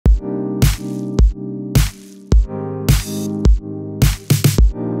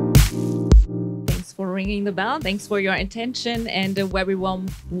ringing the bell. Thanks for your attention and a very warm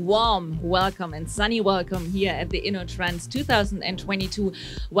welcome and sunny welcome here at the InnoTrans 2022.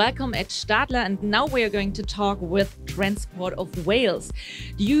 Welcome at Stadler, and now we are going to talk with Transport of Wales.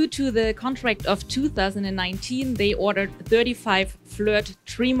 Due to the contract of 2019, they ordered 35 FLIRT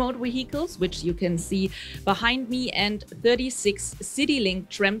trimode vehicles, which you can see behind me, and 36 CITYLINK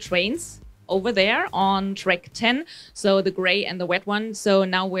tram trains over there on track 10, so the gray and the wet one. So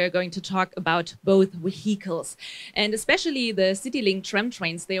now we're going to talk about both vehicles, and especially the CITYLINK tram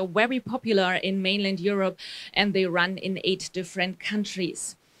trains. They are very popular in mainland Europe and they run in 8 different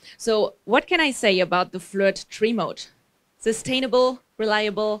countries. So what can I say about the FLIRT trimode? Sustainable,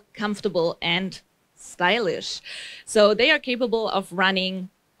 reliable, comfortable and stylish. So they are capable of running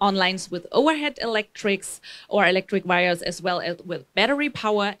on lines with overhead electrics or electric wires, as well as with battery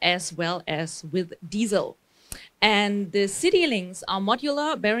power, as well as with diesel. And the CITYLINKs are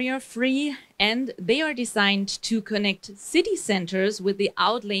modular, barrier-free, and they are designed to connect city centers with the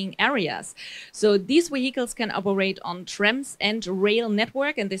outlying areas. So these vehicles can operate on trams and rail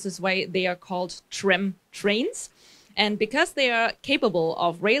network, and this is why they are called tram-trains. And because they are capable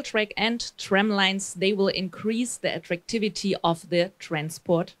of rail track and tram lines, they will increase the attractivity of the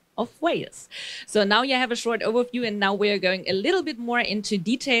Transport of Wales. So now you have a short overview, and now we're going a little bit more into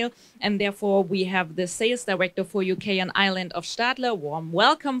detail. And therefore, we have the Sales Director for UK and Ireland of Stadler. Warm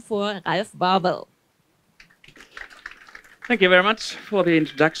welcome for Ralf Barwell. Thank you very much for the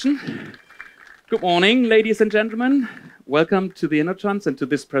introduction. Good morning, ladies and gentlemen. Welcome to the InnoTrans and to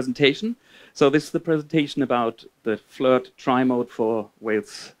this presentation. So this is the presentation about the FLIRT trimode for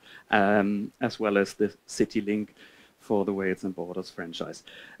Wales, as well as the CITYLINK for the Wales and Borders franchise.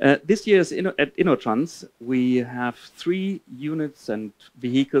 This year at InnoTrans, we have 3 units and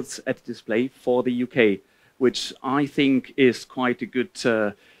vehicles at display for the UK, which I think is quite a good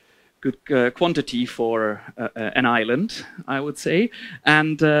quantity for an island, I would say.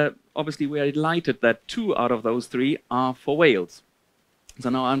 And obviously, we are delighted that 2 out of those 3 are for Wales. So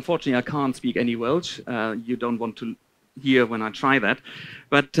now, unfortunately, I can't speak any Welsh. You don't want to hear when I try that,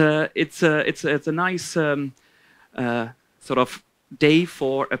 but it's a nice sort of day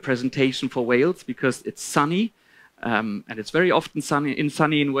for a presentation for Wales, because it's sunny, and it's very often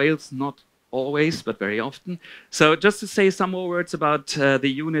sunny in Wales, not always, but very often. So just to say some more words about the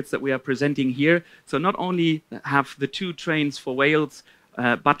units that we are presenting here. So not only have the 2 trains for Wales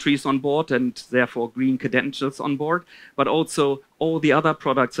batteries on board and therefore green credentials on board, but also all the other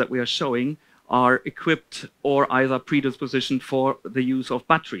products that we are showing are equipped or either predispositioned for the use of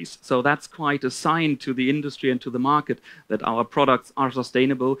batteries. So that's quite a sign to the industry and to the market that our products are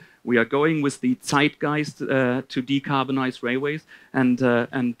sustainable. We are going with the zeitgeist to decarbonize railways, and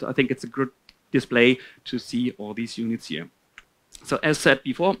I think it's a good display to see all these units here. So as said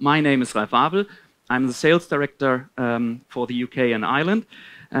before, my name is Ralf Barwell. I'm the Sales Director for the UK and Ireland,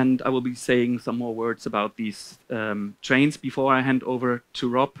 and I will be saying some more words about these trains before I hand over to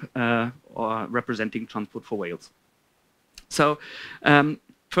Rob, representing Transport for Wales. So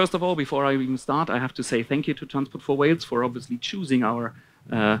first of all, before I even start, I have to say thank you to Transport for Wales for obviously choosing our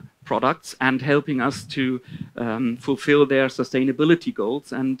products and helping us to fulfill their sustainability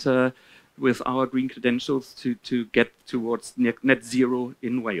goals, and with our green credentials to get towards net zero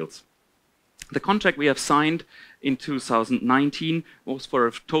in Wales. The contract we have signed in 2019 was for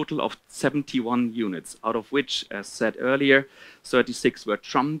a total of 71 units, out of which, as said earlier, 36 were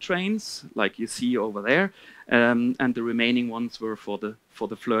tram trains, like you see over there, and the remaining ones were for the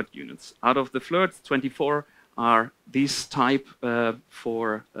FLIRT units. Out of the FLIRTs, 24 are this type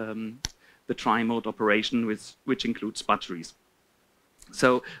for the trimode operation, which includes batteries.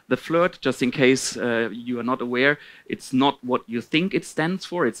 So the FLIRT, just in case you are not aware, it's not what you think it stands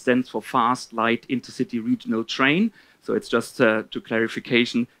for. It stands for Fast, Light, Intercity Regional Train. So it's just to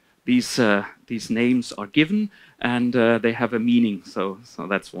clarification, these names are given and they have a meaning. So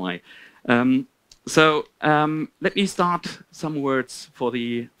that's why. Let me start some words for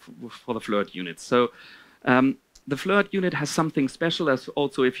the FLIRT units. So the FLIRT unit has something special, as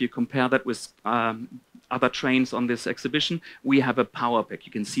also if you compare that with other trains on this exhibition. We have a power pack.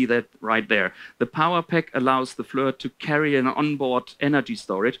 You can see that right there. The power pack allows the FLIRT to carry an onboard energy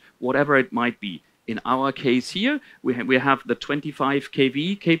storage, whatever it might be. In our case here, we have the 25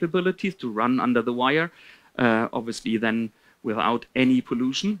 kV capabilities to run under the wire, obviously then without any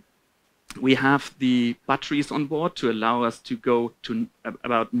pollution. We have the batteries on board to allow us to go to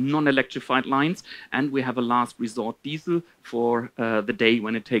about non-electrified lines, and we have a last resort diesel for the day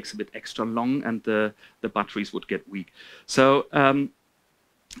when it takes a bit extra long and the batteries would get weak. So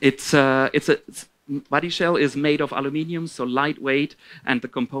it's body shell is made of aluminium, so lightweight, and the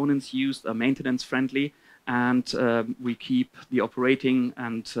components used are maintenance friendly, and we keep the operating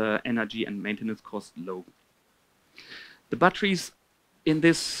and energy and maintenance cost low. The batteries in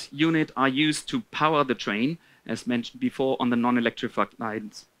this unit are used to power the train, as mentioned before, on the non-electrified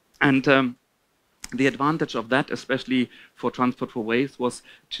lines. And the advantage of that, especially for Transport for Wales, was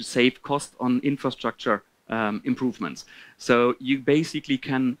to save cost on infrastructure improvements. So you basically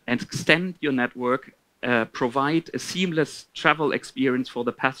can extend your network, provide a seamless travel experience for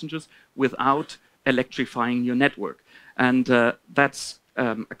the passengers without electrifying your network. And that's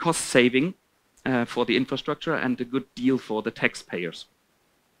a cost saving for the infrastructure and a good deal for the taxpayers.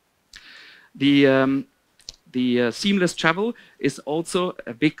 The seamless travel is also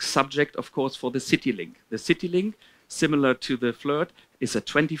a big subject, of course, for the CITYLINK. The CITYLINK, similar to the FLIRT, is a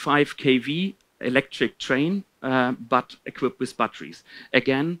 25 kV electric train, but equipped with batteries.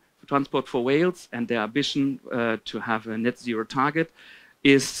 Again, Transport for Wales and their ambition to have a net zero target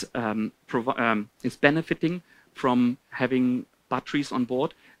is benefiting from having batteries on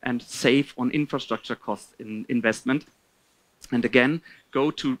board and save on infrastructure costs in investment. And again, go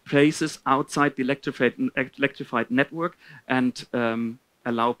to places outside the electrified network and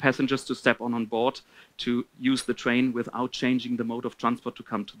allow passengers to step on board to use the train without changing the mode of transport to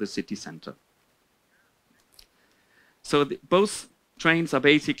come to the city center. So both trains are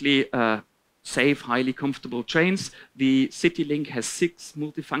basically safe, highly comfortable trains. The CITYLINK has 6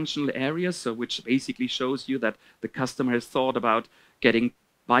 multifunctional areas, so which basically shows you that the customer has thought about getting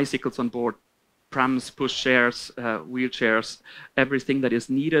bicycles on board, prams, push chairs, wheelchairs, everything that is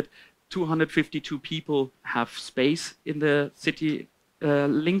needed. 252 people have space in the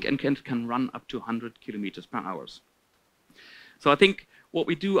CITYLINK and can run up to 100 kilometers per hour. So I think what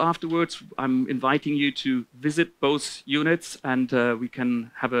we do afterwards, I'm inviting you to visit both units, and we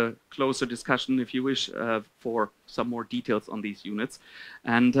can have a closer discussion if you wish for some more details on these units.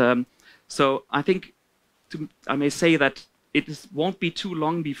 And so I think I may say that won't be too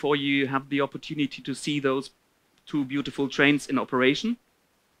long before you have the opportunity to see those 2 beautiful trains in operation.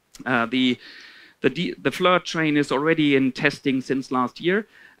 The FLIRT train is already in testing since last year,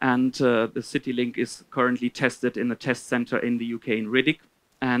 and the CITYLINK is currently tested in a test center in the UK in Riddick.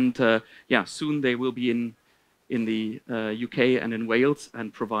 And yeah, soon they will be in the UK and in Wales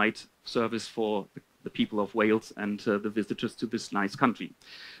and provide service for the people of Wales and the visitors to this nice country.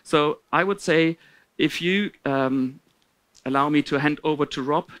 So I would say, if you allow me to hand over to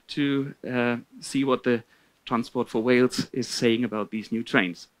Rob to see what the Transport for Wales is saying about these new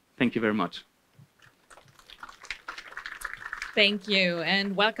trains. Thank you very much. Thank you,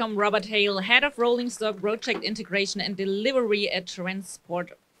 and welcome Robert Hale, Head of Rolling Stock Project Integration and Delivery at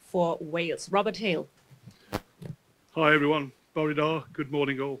Transport for Wales. Robert Hale. Hi everyone, Boridar, good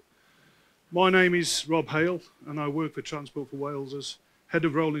morning all. My name is Rob Hale and I work for Transport for Wales as Head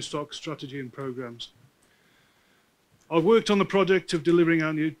of Rolling Stock Strategy and Programmes. I've worked on the project of delivering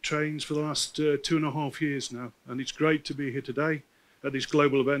our new trains for the last 2.5 years now, and it's great to be here today at this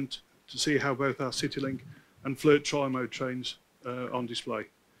global event to see how both our CITYLINK and FLIRT trimode trains are on display.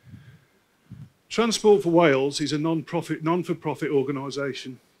 Transport for Wales is a non-for-profit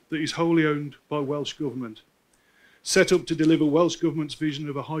organisation that is wholly owned by Welsh Government, set up to deliver Welsh Government's vision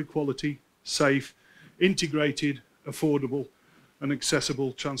of a high-quality, safe, integrated, affordable and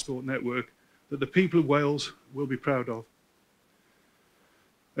accessible transport network that the people of Wales will be proud of.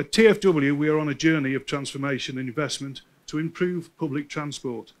 At TFW, we are on a journey of transformation and investment to improve public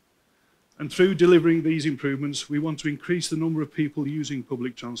transport. And through delivering these improvements, we want to increase the number of people using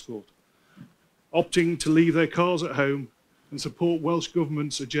public transport, opting to leave their cars at home and support Welsh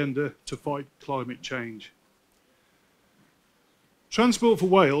Government's agenda to fight climate change. Transport for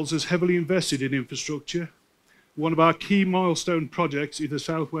Wales has heavily invested in infrastructure. One of our key milestone projects is the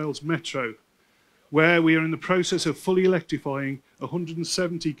South Wales Metro, where we are in the process of fully electrifying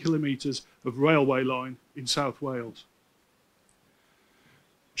 170 kilometres of railway line in South Wales.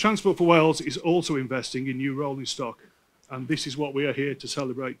 Transport for Wales is also investing in new rolling stock, and this is what we are here to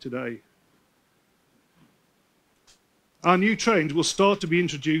celebrate today. Our new trains will start to be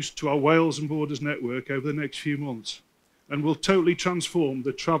introduced to our Wales and Borders network over the next few months and will totally transform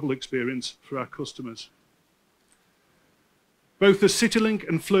the travel experience for our customers. Both the CITYLINK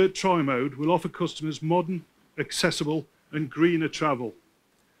and FLIRT trimode will offer customers modern, accessible and greener travel.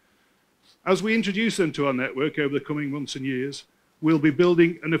 As we introduce them to our network over the coming months and years, we'll be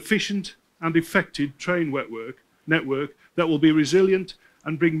building an efficient and effective train network that will be resilient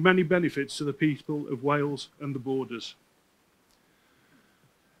and bring many benefits to the people of Wales and the Borders.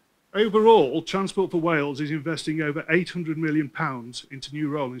 Overall, Transport for Wales is investing over £800 million into new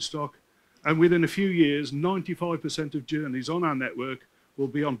rolling stock And within a few years, 95% of journeys on our network will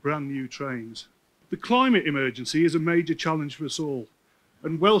be on brand new trains. The climate emergency is a major challenge for us all,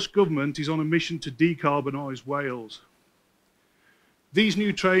 and Welsh Government is on a mission to decarbonise Wales. These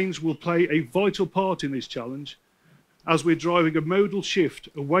new trains will play a vital part in this challenge, as we're driving a modal shift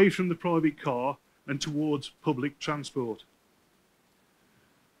away from the private car and towards public transport.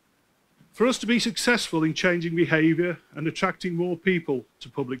 For us to be successful in changing behaviour and attracting more people to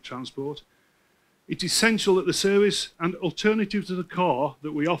public transport, it's essential that the service and alternative to the car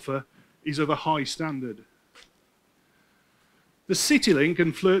that we offer is of a high standard. The CITYLINK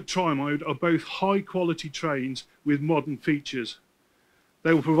and FLIRT trimode are both high-quality trains with modern features.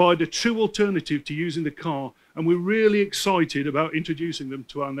 They will provide a true alternative to using the car, and we're really excited about introducing them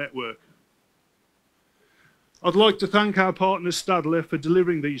to our network. I'd like to thank our partner Stadler for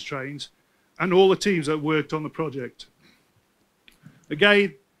delivering these trains and all the teams that worked on the project.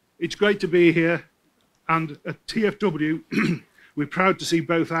 Again, it's great to be here, and at TFW, we're proud to see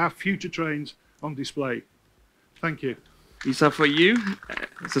both our future trains on display. Thank you. These are for you.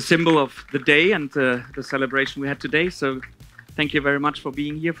 It's a symbol of the day and the celebration we had today. So thank you very much for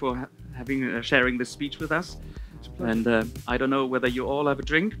being here, for having sharing this speech with us. And I don't know whether you all have a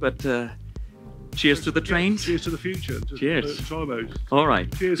drink, but cheers to the trains. Cheers to the future. Cheers. Trimode. All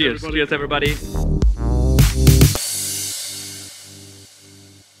right. Cheers, Cheers, everybody. Cheers, everybody.